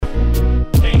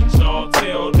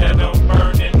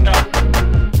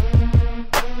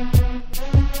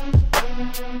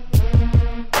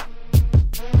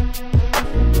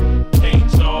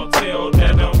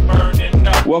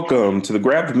Welcome to the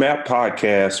Grab the Map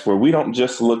podcast, where we don't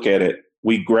just look at it,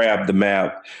 we grab the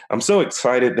map. I'm so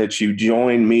excited that you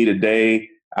joined me today.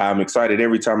 I'm excited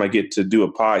every time I get to do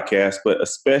a podcast, but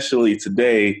especially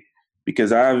today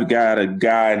because I've got a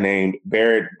guy named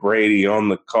Barrett Brady on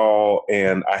the call,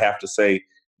 and I have to say,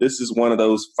 this is one of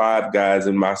those five guys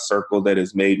in my circle that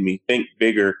has made me think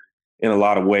bigger in a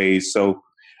lot of ways. So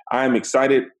I'm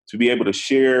excited to be able to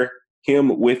share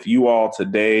him with you all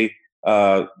today.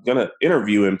 Gonna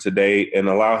interview him today and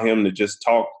allow him to just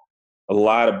talk a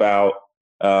lot about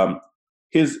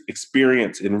his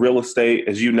experience in real estate.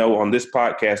 As you know, on this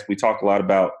podcast, we talk a lot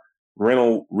about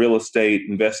rental real estate,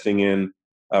 investing in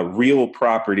real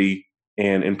property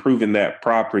and improving that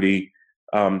property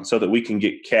so that we can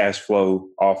get cash flow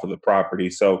off of the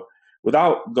property. So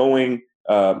without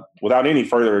any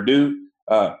further ado,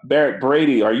 Barrett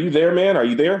Brady, are you there, man? Are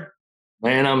you there?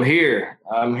 Man, I'm here.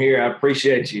 I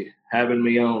appreciate you having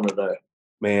me on today.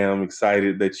 Man, I'm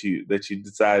excited that you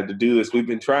decided to do this. We've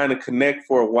been trying to connect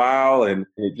for a while, and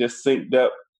it just synced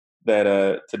up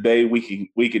that today we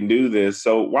can do this.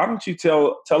 So why don't you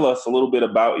tell us a little bit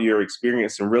about your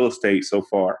experience in real estate so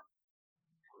far?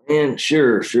 Man,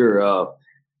 sure.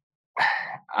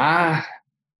 I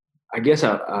guess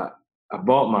I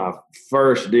bought my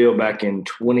first deal back in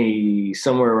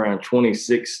somewhere around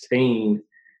 2016.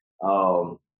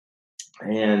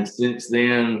 And since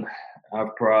then,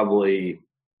 I've probably,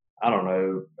 I don't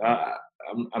know, I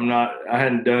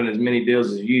hadn't done as many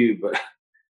deals as you, but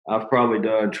I've probably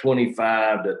done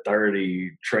 25 to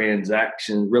 30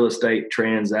 real estate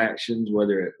transactions,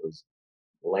 whether it was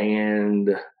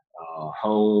land,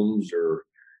 homes, or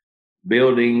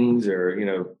buildings,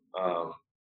 or,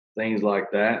 things like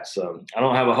that. So I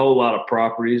don't have a whole lot of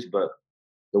properties, but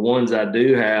the ones I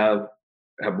do have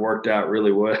worked out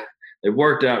really well. They've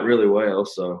worked out really well,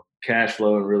 so cash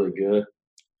flowing really good.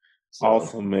 So.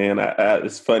 Awesome, man.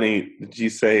 It's funny that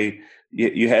you say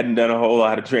you hadn't done a whole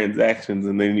lot of transactions,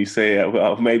 and then you say,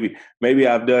 well, maybe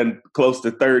I've done close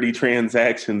to 30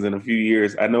 transactions in a few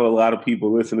years. I know a lot of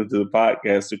people listening to the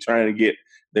podcast are trying to get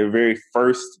their very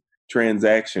first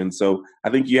transaction. So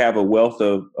I think you have a wealth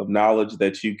of knowledge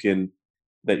that you can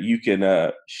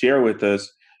share with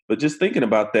us. But just thinking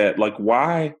about that, like,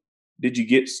 why did you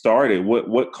get started?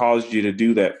 What caused you to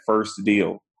do that first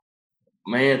deal?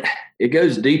 Man, it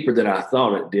goes deeper than I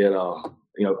thought it did.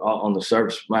 On the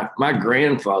surface, my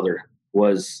grandfather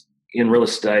was in real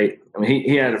estate. I mean,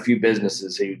 he had a few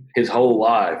businesses. His whole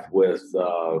life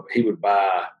he would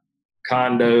buy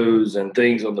condos and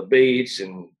things on the beach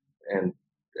and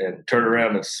turn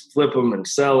around and flip them and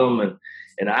sell them.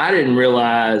 And I didn't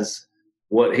realize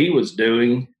what he was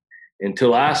doing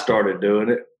until I started doing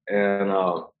it. And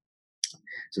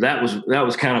so that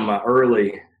was kind of my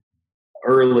early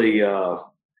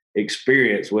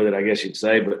experience with it, I guess you'd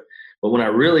say. But when I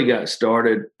really got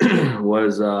started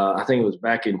was I think it was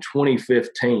back in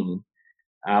 2015.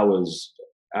 I was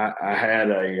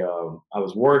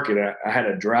working. I had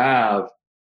a drive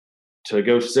to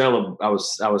go sell. I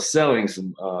was selling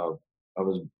some. I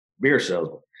was beer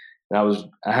salesman. And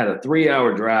I had a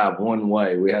 3-hour drive one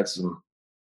way. We had some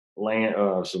land,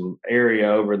 some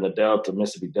area over in the Delta,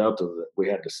 Mississippi Delta, that we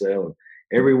had to sell. And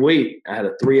every week I had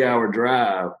a 3-hour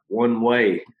drive one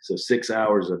way. So 6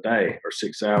 hours a day, or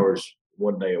 6 hours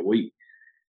one day a week.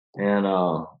 And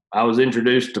I was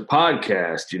introduced to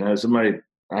podcasts. Somebody,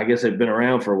 I guess they'd been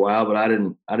around for a while, but I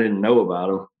didn't know about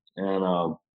them.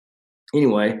 And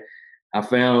anyway, I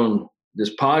found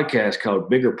this podcast called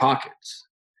Bigger Pockets.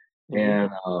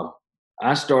 And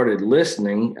I started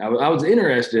listening. I was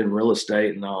interested in real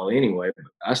estate and all anyway. But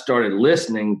I started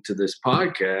listening to this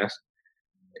podcast.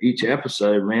 Each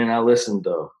episode, man, I listened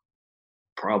to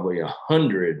probably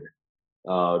 100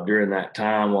 during that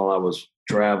time while I was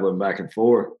traveling back and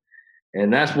forth.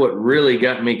 And that's what really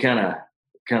got me kind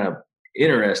of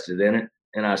interested in it.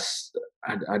 And I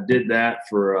did that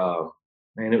for,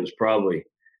 man, it was probably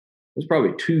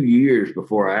 2 years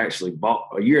before I actually bought,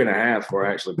 a year and a half before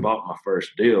I actually bought my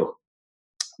first deal.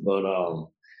 But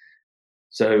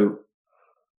so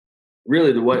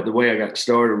really the way I got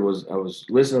started was I was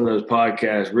listening to those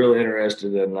podcasts, really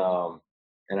interested in,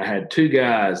 and I had two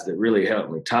guys that really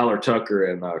helped me, Tyler Tucker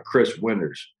and Chris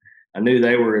Winters. I knew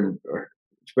they were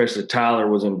especially Tyler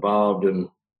was involved, and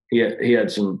he had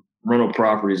some rental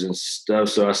properties and stuff.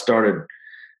 So I started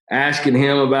asking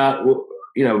him about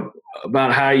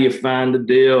how you find a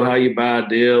deal, how you buy a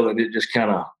deal, and it just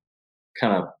kind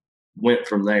of went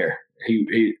from there.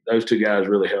 Those two guys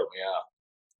really helped me out.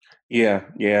 Yeah,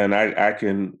 and I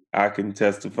can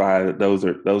testify that those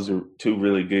are two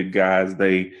really good guys.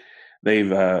 They've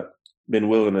been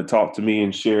willing to talk to me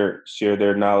and share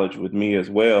their knowledge with me as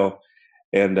well.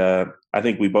 And I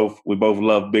think we both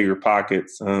love Bigger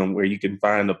Pockets, where you can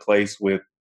find a place with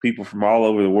people from all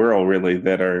over the world, really,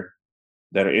 that are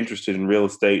interested in real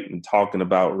estate and talking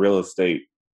about real estate.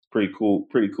 Pretty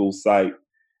cool site.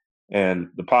 And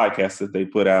the podcast that they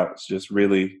put out is just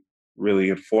really, really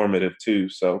informative too.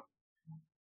 So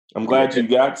I'm glad you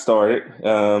got started.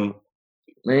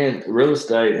 Man, real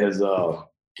estate has,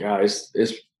 guys,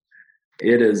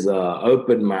 it has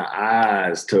opened my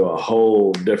eyes to a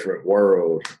whole different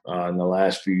world in the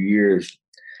last few years.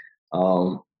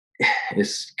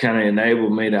 It's kind of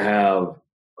enabled me to have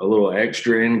a little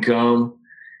extra income.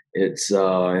 It's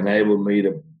enabled me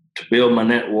to build my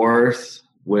net worth,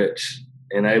 which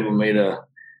enabled me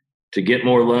to get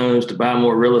more loans, to buy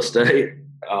more real estate.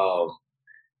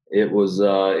 It was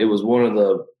one of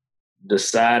the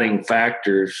deciding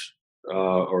factors,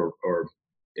 or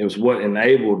it was what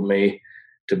enabled me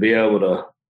to be able to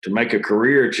make a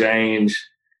career change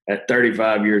at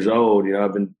 35 years old. You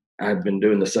know, I've been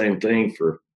doing the same thing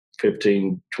for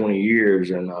 15, 20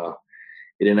 years, and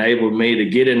it enabled me to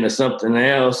get into something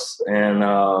else,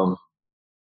 and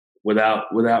without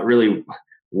really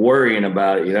worrying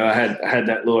about it. You know, I had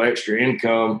that little extra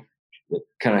income that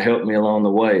kind of helped me along the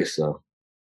way. So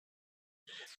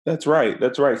That's right.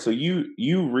 That's right. So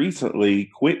you recently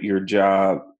quit your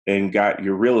job and got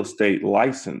your real estate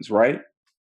license, right?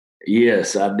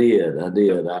 yes, I did.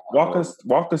 Walk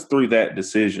us through that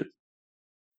decision.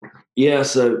 Yeah.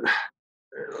 So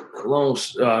I'll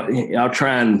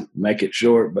try and make it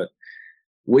short, but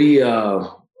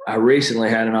I recently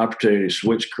had an opportunity to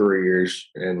switch careers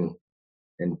and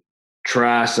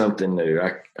try something new.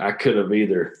 I could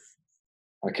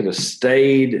have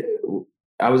stayed.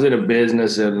 I was in a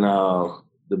business, and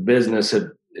the business it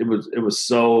was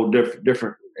so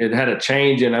different. It had a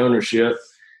change in ownership,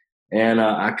 and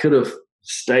I could have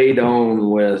stayed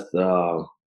on with the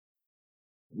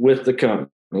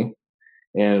company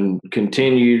and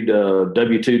continued a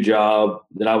W-2 job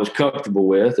that I was comfortable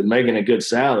with and making a good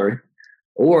salary,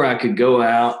 or I could go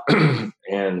out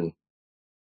and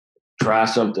try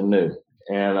something new.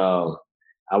 And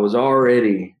I was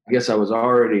already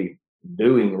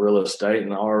doing real estate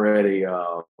and already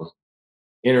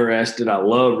interested. I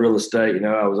love real estate. You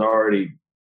know, I was already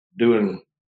doing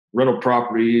rental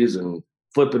properties and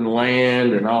flipping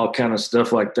land and all kind of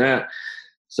stuff like that.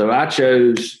 So I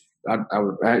chose, I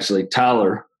was actually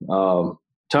Tyler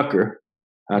Tucker.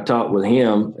 I talked with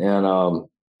him, and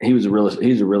he's a real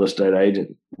estate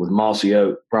agent with Mossy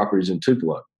Oak Properties in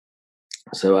Tupelo.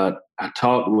 So I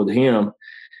talked with him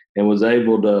and was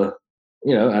able to,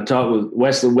 you know, I talked with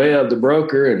Wesley Webb, the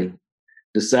broker, and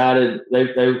decided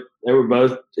they were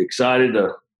both excited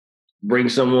to bring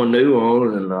someone new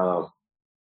on. And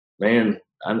man,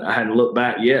 I hadn't looked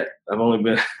back yet. I've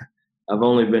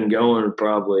only been going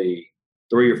probably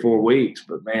 3 or 4 weeks,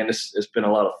 but man, it's been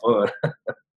a lot of fun.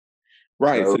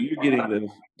 Right. So you're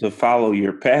getting to follow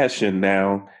your passion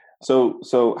now.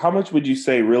 So how much would you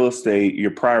say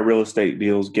your prior real estate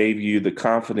deals gave you the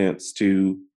confidence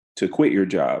to quit your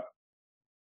job?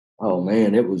 Oh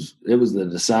man, it was the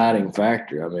deciding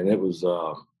factor. I mean, it was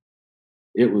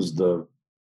the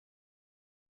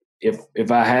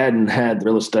if I hadn't had the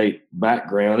real estate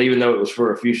background, even though it was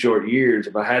for a few short years,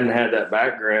 if I hadn't had that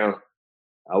background,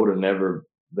 I would have never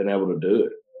been able to do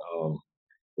it.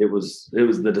 It was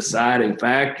the deciding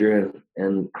factor,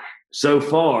 and so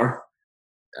far,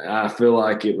 I feel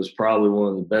like it was probably one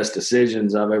of the best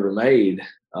decisions I've ever made.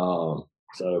 So,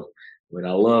 I mean,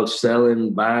 I love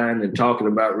selling, buying, and talking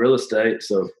about real estate.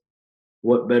 So,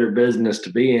 what better business to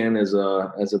be in as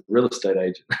a real estate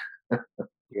agent?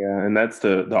 Yeah, and that's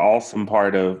the awesome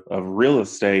part of real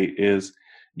estate is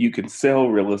you can sell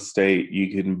real estate,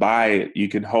 you can buy it, you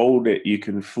can hold it, you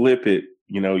can flip it,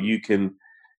 you know, you can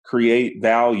create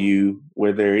value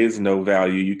where there is no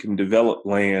value, you can develop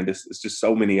land. It's just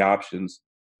so many options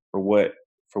for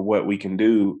what we can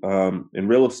do in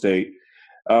real estate.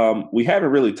 We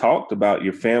haven't really talked about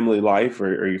your family life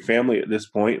or your family at this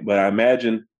point, but I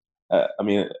imagine,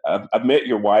 I've met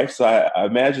your wife, so I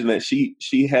imagine that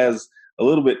she has a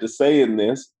little bit to say in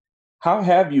this. How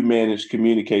have you managed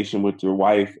communication with your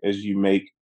wife as you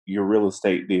make your real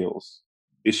estate deals?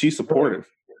 Is she supportive?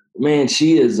 Man,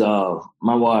 she is.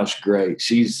 My wife's great.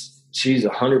 She's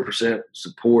 100%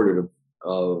 supportive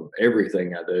of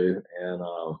everything I do, and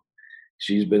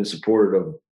she's been supportive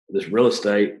of this real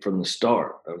estate from the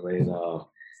start. I mean,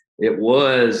 it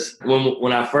was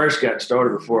when I first got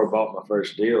started, before I bought my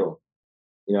first deal.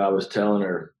 You know, I was telling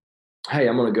her, "Hey,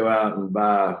 I'm going to go out and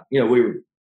buy." You know,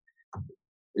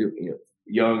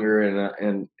 younger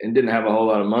and didn't have a whole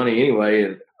lot of money anyway.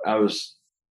 And I was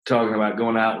talking about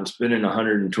going out and spending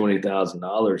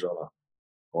 $120,000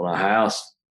 on a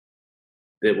house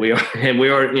that we're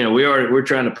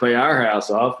trying to pay our house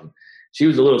off. And she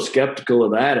was a little skeptical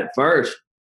of that at first,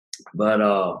 but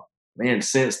man,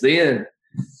 since then,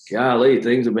 golly,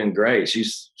 things have been great.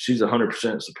 She's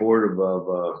 100% supportive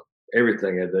of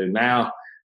everything I do. Now,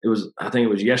 I think it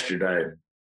was yesterday.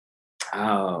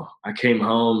 I came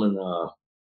home and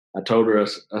I told her,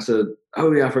 I said,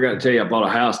 "Oh yeah, I forgot to tell you, I bought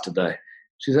a house today."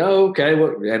 She said, "Oh, okay,"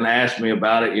 and asked me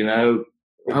about it.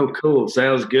 Oh, cool,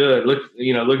 sounds good.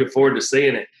 Looking forward to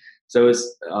seeing it. So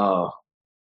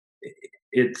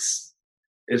it's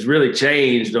really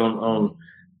changed on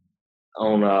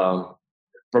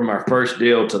from our first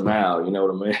deal to now. You know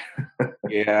what I mean?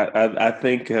 Yeah, I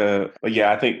think. I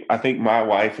think my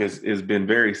wife has been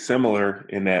very similar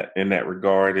in that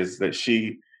regard. Is that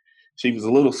she was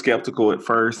a little skeptical at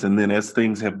first, and then as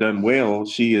things have done well,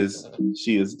 she is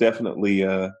definitely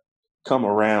come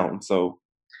around. So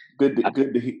good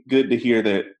to hear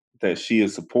that she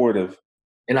is supportive.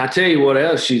 And I tell you what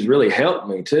else, she's really helped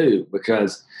me too,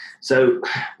 because I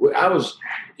was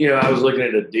looking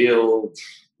at a deal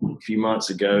a few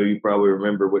months ago. You probably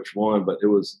remember which one, but it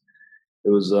was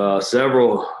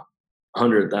several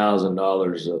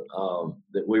 $100,000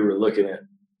 that we were looking at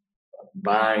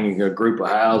buying a group of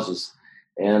houses,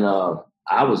 and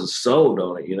I was sold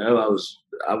on it.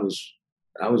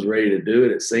 I was ready to do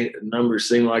it. The numbers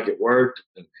seemed like it worked.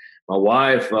 And my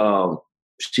wife,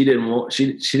 she didn't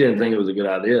think it was a good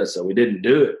idea, so we didn't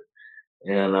do it.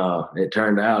 And it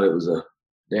turned out it was a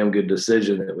damn good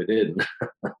decision that we didn't.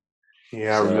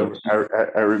 Yeah,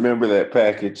 I remember that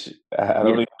package. I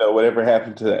don't even know whatever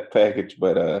happened to that package,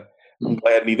 but I'm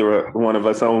glad neither one of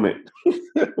us own it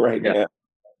right now.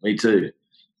 Me too.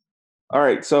 All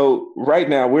right, so right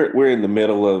now we're in the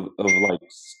middle of like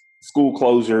school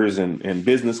closures and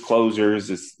business closures.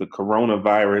 It's the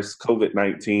coronavirus,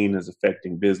 COVID-19 is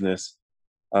affecting business.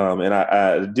 And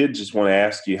I did just want to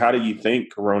ask you, how do you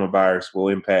think coronavirus will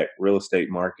impact real estate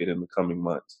market in the coming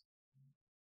months?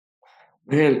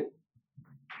 Man,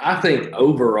 I think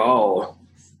overall,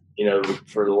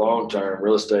 for the long term,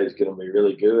 real estate is going to be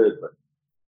really good, but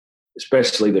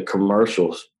especially the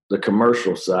commercial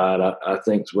side, I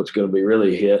think is what's going to be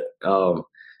really hit. The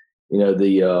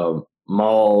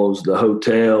malls, the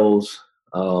hotels,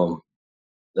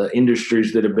 the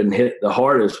industries that have been hit the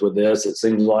hardest with this, it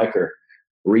seems like, are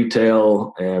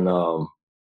retail and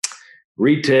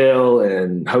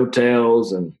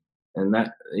hotels and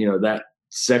that, that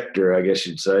sector, I guess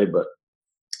you'd say. But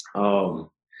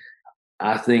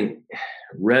I think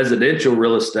residential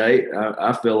real estate,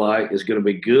 I feel like, is going to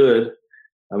be good.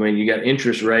 I mean, you got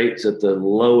interest rates at the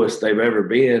lowest they've ever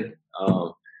been.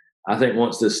 I think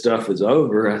once this stuff is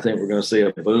over, I think we're going to see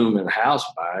a boom in house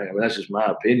buying. I mean, that's just my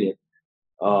opinion.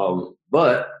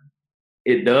 But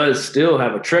it does still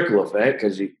have a trickle effect,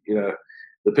 because the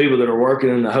people that are working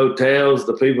in the hotels,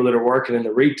 the people that are working in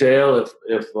the retail,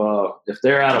 if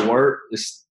they're out of work,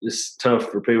 it's tough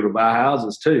for people to buy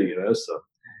houses too. So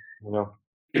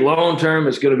long term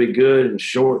it's going to be good, and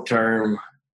short term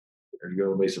there's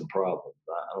going to be some problems.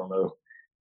 I don't know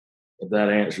if that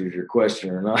answers your question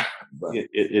or not. But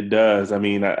it does. I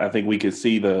mean, I think we could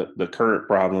see the current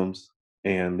problems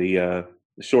and the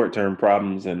short-term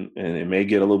problems, and it may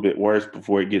get a little bit worse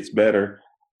before it gets better.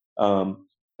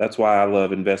 That's why I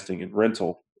love investing in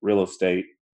rental real estate,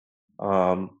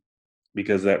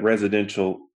 because that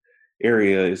residential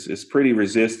area is pretty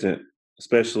resistant,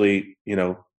 especially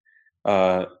in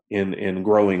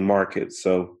growing markets.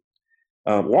 So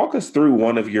walk us through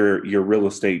one of your real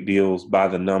estate deals by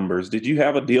the numbers. Did you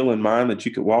have a deal in mind that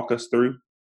you could walk us through?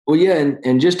 Well, yeah,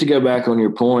 and just to go back on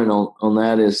your point on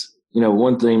that is,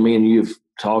 one thing me and you've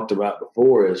talked about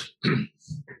before is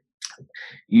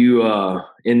you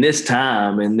in this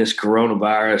time, in this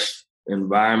coronavirus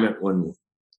environment, when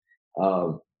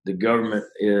the government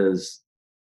is,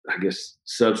 I guess,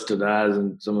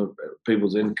 subsidizing some of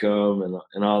people's income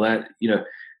and all that,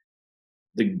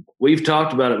 we've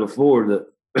talked about it before, that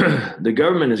the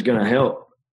government is going to help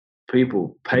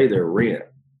people pay their rent,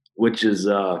 which is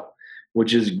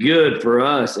good for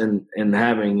us, and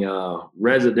having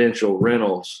residential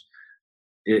rentals.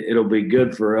 It'll be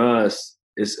good for us.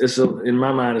 It's in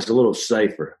my mind, it's a little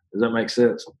safer. Does that make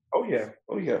sense? Oh yeah.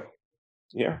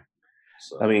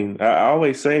 So, I mean, I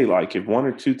always say, like, if one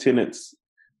or two tenants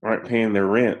aren't paying their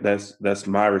rent, that's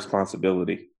my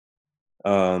responsibility.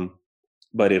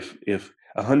 But if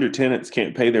 100 tenants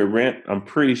can't pay their rent, I'm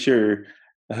pretty sure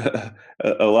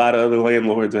a lot of other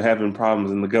landlords are having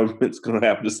problems, and the government's going to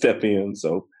have to step in.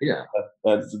 So Yeah.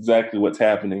 that's exactly what's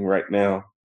happening right now.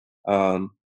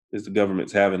 Is the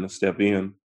government's having to step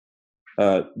in.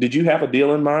 Did you have a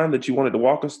deal in mind that you wanted to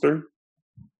walk us through?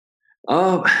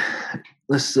 Um,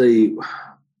 let's see.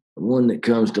 One that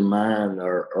comes to mind,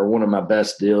 or one of my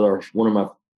best deals, or one of my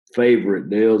favorite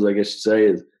deals, I guess you'd say,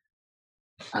 is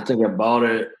I think I bought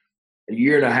it a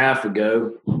year and a half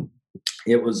ago.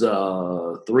 It was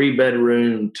a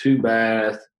 3-bedroom,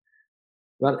 2-bath,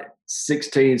 about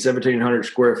 1,700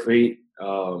 square feet,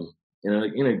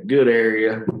 in a good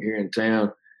area here in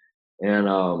town. And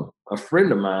a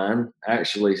friend of mine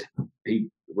actually, he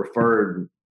referred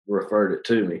it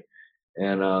to me.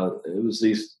 And it was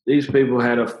these people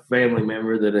had a family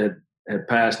member that had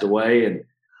passed away, and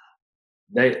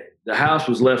the house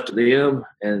was left to them,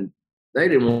 and they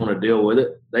didn't want to deal with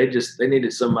it. They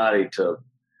needed somebody to.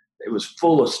 It was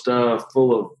full of stuff,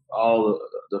 full of all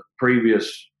the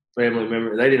previous family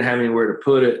members. They didn't have anywhere to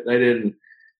put it. They didn't.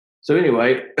 So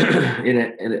anyway,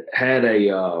 and it had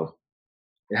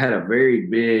a very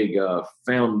big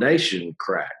foundation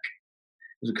crack.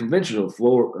 It was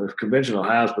a conventional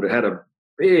house, but it had a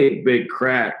big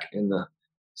crack in the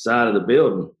side of the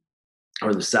building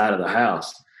or the side of the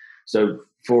house. So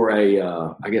for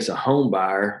I guess a home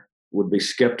buyer would be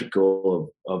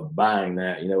skeptical of buying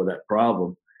that, with that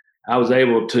problem. I was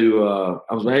able to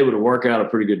work out a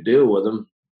pretty good deal with them.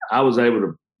 I was able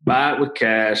to buy it with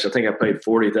cash. I think I paid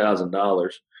 $40,000. I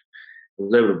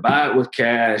was able to buy it with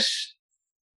cash.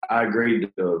 I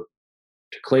agreed to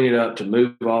clean it up, to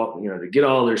move all, to get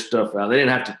all their stuff out. They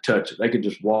didn't have to touch it. They could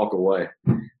just walk away.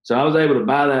 So I was able to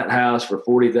buy that house for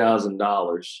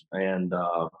 $40,000. And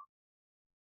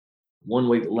 1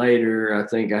 week later, I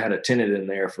think I had a tenant in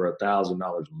there for $1,000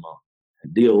 a month.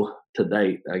 Deal to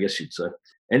date, I guess you'd say.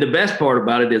 And the best part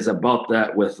about it is I bought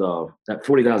that with that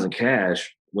 $40,000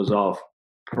 cash was off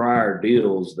prior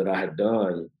deals that I had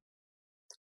done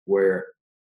where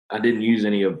I didn't use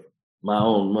any of my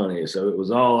own money. So it was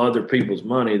all other people's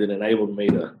money that enabled me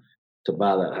to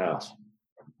buy that house.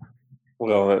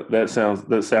 Well, that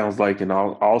sounds like an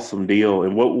awesome deal.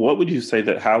 And what would you say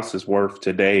that house is worth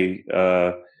today?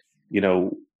 In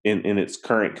its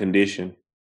current condition.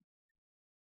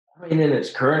 I mean, in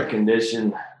its current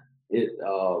condition, it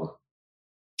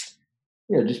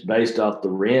just based off the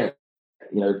rent,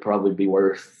 it'd probably be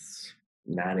worth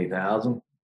 $90,000.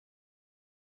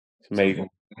 Amazing.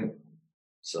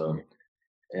 So,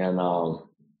 and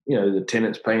the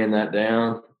tenant's paying that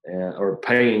down or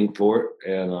paying for it,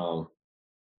 and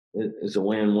it's a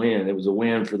win-win. It was a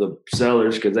win for the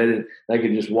sellers because they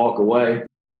could just walk away.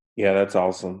 Yeah, that's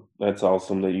awesome. That's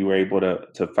awesome that you were able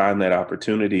to find that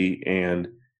opportunity and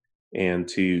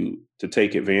to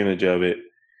take advantage of it.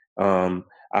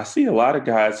 I see a lot of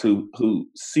guys who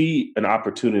see an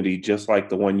opportunity just like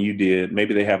the one you did.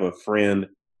 Maybe they have a friend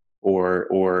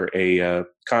or a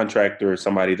contractor or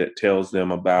somebody that tells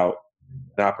them about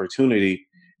an opportunity,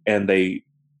 and they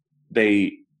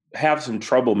have some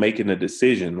trouble making a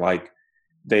decision. Like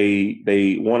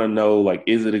they want to know, like,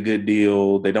 is it a good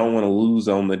deal? They don't want to lose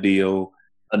on the deal.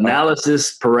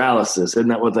 Analysis paralysis, isn't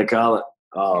that what they call it?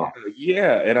 Oh,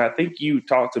 yeah. And I think you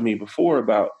talked to me before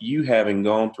about you having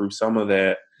gone through some of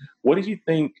that. What did you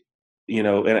think? And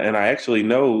I actually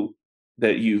know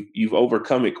that you've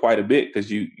overcome it quite a bit because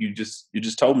you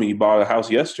just told me you bought a house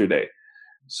yesterday.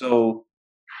 So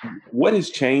what has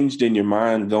changed in your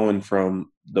mind going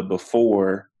from the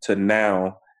before to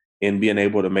now and being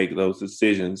able to make those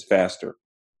decisions faster?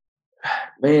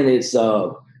 Man, it's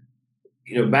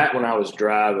back when I was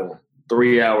driving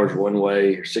 3 hours one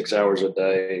way or 6 hours a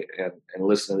day and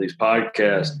listening to these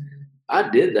podcasts, I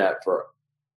did that for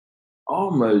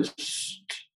almost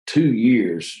 2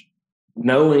 years,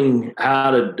 knowing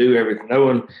how to do everything,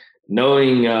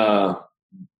 knowing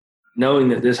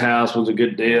that this house was a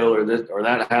good deal or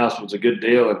that house was a good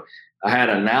deal. And I had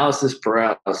analysis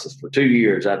paralysis for 2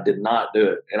 years. I did not do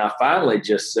it. And I finally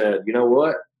just said, you know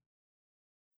what?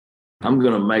 I'm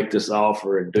going to make this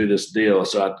offer and do this deal.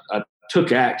 So I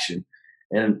took action.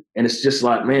 And it's just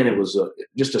like, man, it was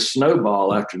just a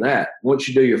snowball after that. Once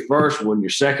you do your first one, your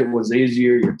second one's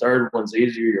easier, your third one's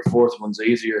easier, your fourth one's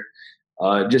easier.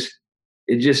 It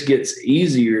just gets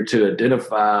easier to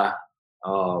identify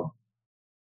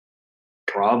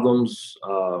problems.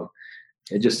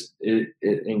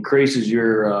 It increases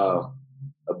your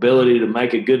ability to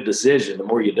make a good decision the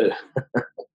more you do.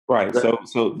 Right.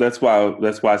 So that's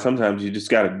why sometimes you just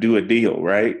got to do a deal,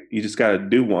 right? You just got to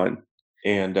do one.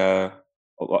 And a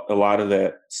lot of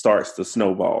that starts to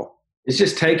snowball. It's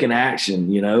just taking action,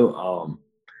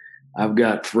 I've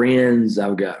got friends,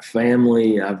 I've got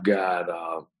family, I've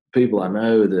got people I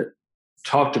know that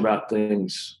talked about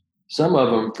things, some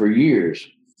of them for years,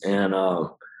 and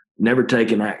never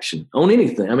taken action on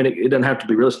anything. I mean, it doesn't have to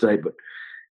be real estate, but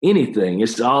anything.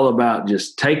 It's all about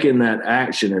just taking that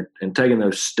action and taking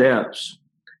those steps.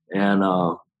 And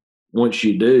once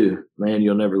you do, man,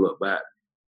 you'll never look back.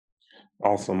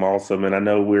 Awesome. And I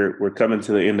know we're coming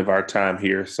to the end of our time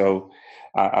here, so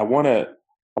I want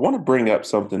to bring up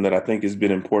something that I think has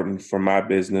been important for my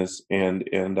business, and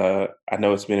I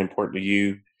know it's been important to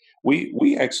you.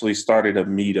 We actually started a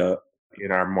meetup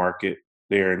in our market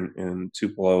there in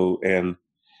Tupelo, and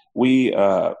we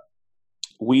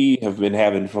we have been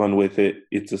having fun with it.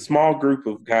 It's a small group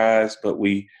of guys, but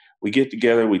we get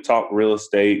together, we talk real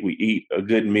estate, we eat a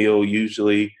good meal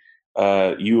usually.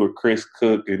 You or Chris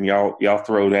cook, and y'all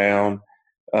throw down.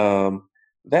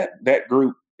 That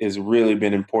group has really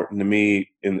been important to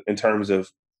me in terms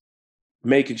of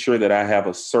making sure that I have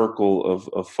a circle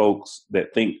of folks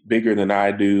that think bigger than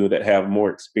I do, that have more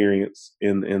experience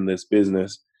in this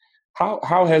business.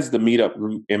 How has the meetup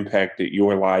group impacted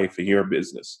your life and your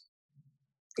business?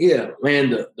 Yeah, man,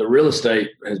 the real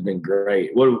estate has been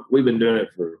great. We've been doing it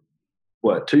for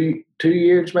what, 2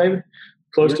 years, maybe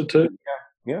close to two.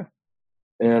 Yeah.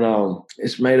 And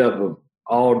it's made up of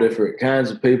all different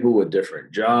kinds of people with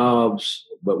different jobs,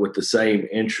 but with the same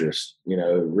interest,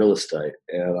 real estate.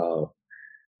 And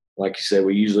like you said,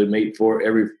 we usually meet for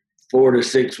every 4 to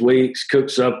 6 weeks, cook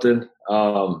something.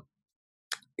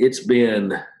 It's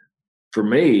been, for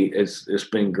me, it's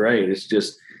been great. It's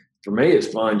just, for me, it's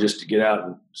fun just to get out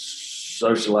and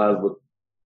socialize with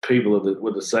people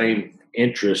with the same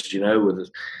interest,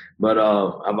 But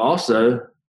I've also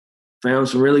found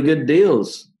some really good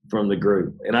deals from the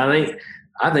group, and I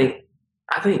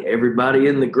think everybody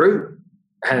in the group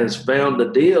has found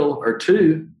a deal or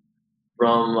two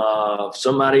from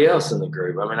somebody else in the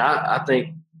group. I mean, I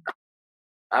think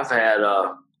I've had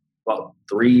about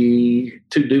two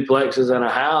duplexes and a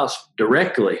house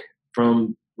directly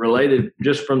from related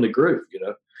just from the group,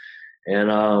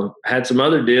 and had some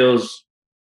other deals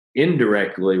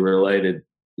indirectly related,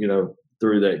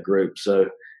 through that group.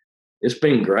 So it's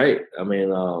been great. I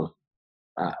mean,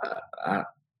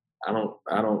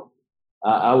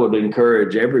 I would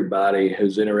encourage everybody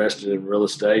who's interested in real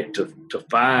estate to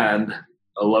find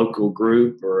a local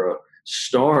group or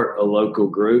start a local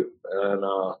group and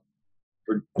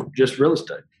for just real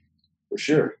estate, for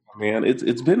sure. Man,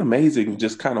 it's been amazing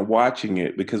just kind of watching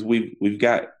it, because we've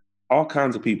got all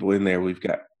kinds of people in there. We've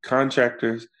got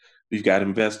contractors, we've got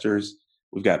investors,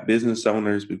 we've got business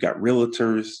owners, we've got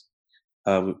realtors,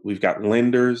 we've got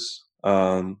lenders.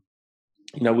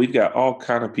 We've got all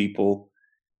kind of people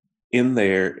in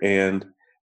there, and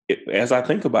as I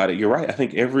think about it, you're right. I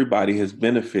think everybody has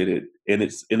benefited, and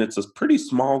it's a pretty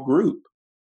small group.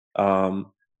 And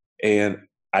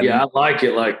I like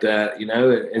it like that.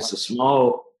 It's a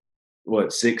small,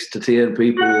 6 to 10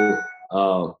 people,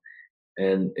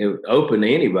 and it open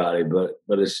to anybody, but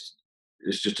it's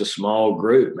just a small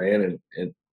group, man,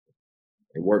 and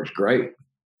it works great.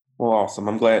 Well, awesome.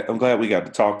 I'm glad we got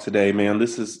to talk today, man.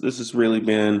 This has really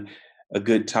been a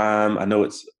good time. I know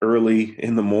it's early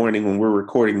in the morning when we're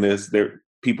recording this.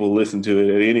 People listen to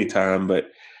it at any time, but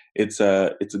it's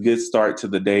a good start to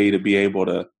the day to be able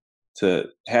to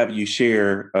have you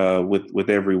share with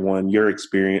everyone your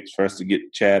experience, for us to get to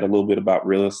chat a little bit about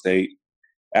real estate.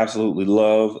 Absolutely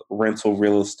love rental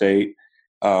real estate.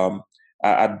 I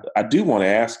do want to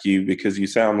ask you, because you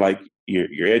sound like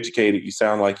you're educated. You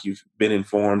sound like you've been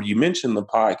informed. You mentioned the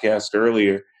podcast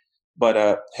earlier,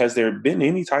 but has there been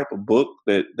any type of book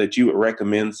that you would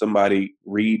recommend somebody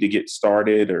read to get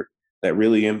started, or that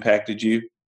really impacted you?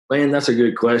 Man, that's a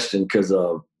good question, because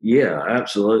yeah,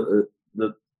 absolutely.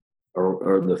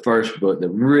 The first book that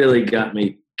really got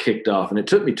me kicked off, and it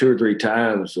took me 2 or 3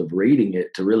 times of reading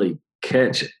it to really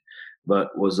catch it,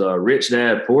 but was Rich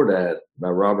Dad Poor Dad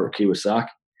by Robert Kiyosaki.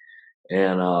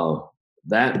 And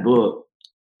that book,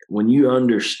 when you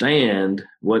understand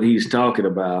what he's talking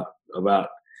about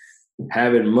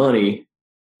having money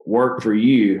work for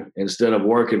you instead of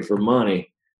working for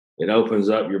money, it opens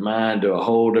up your mind to a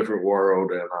whole different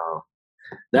world. And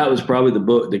that was probably the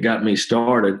book that got me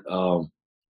started. And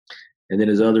then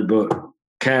his other book,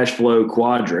 Cash Flow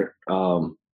Quadrant,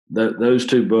 those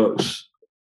 2 books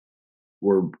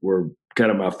were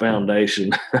kind of my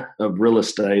foundation of real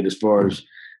estate as far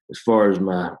as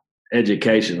my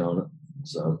education on it.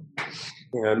 So,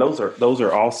 yeah, those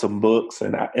are awesome books,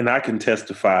 and I can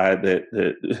testify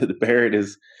that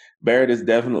Barrett is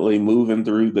definitely moving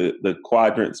through the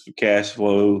quadrants for cash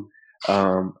flow.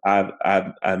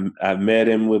 I've met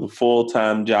him with a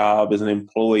full-time job as an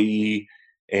employee,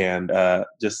 and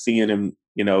just seeing him,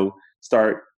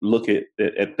 start look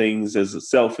at things as a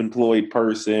self-employed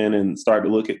person and start to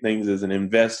look at things as an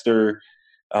investor.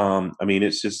 I mean,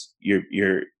 it's just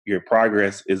your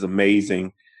progress is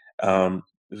amazing.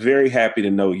 Very happy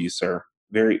to know you, sir.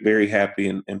 Very, very happy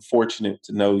and fortunate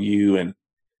to know you and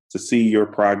to see your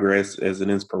progress as an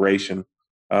inspiration.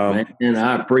 Man,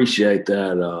 I appreciate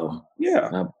that. Yeah,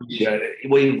 I appreciate it.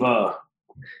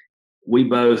 We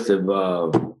both have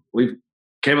we've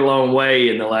came a long way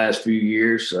in the last few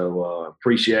years, so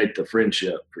appreciate the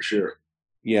friendship for sure.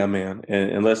 yeah, man,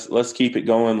 and let's keep it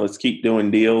going. Let's keep doing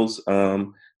deals.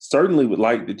 Certainly would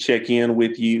like to check in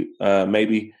with you,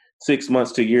 maybe 6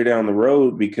 months to a year down the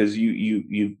road, because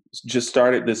you just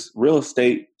started this real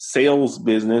estate sales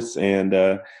business, and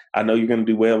I know you're going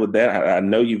to do well with that. I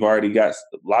know you've already got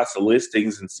lots of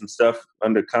listings and some stuff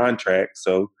under contract.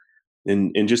 So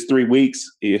in just 3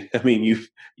 weeks, I mean, you've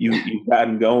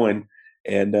gotten going,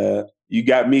 and you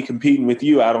got me competing with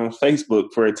you out on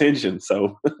Facebook for attention.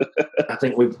 So I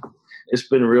think it's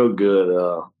been real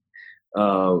good.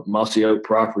 Mossy Oak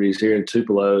Properties here in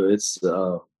Tupelo. It's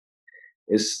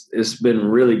been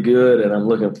really good, and I'm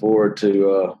looking forward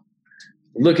to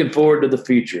the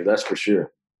future. That's for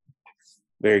sure.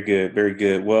 very good, very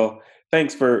good. Well,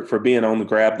 thanks for being on the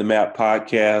Grab the Map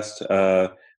podcast.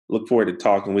 Look forward to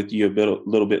talking with you a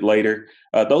little bit later.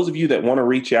 Those of you that want to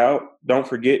reach out, don't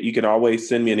forget you can always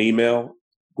send me an email,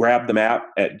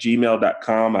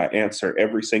 grabthemap@gmail.com. I answer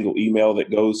every single email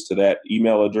that goes to that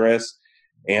email address.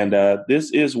 And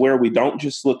this is where we don't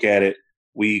just look at it,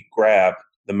 we grab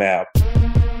the map.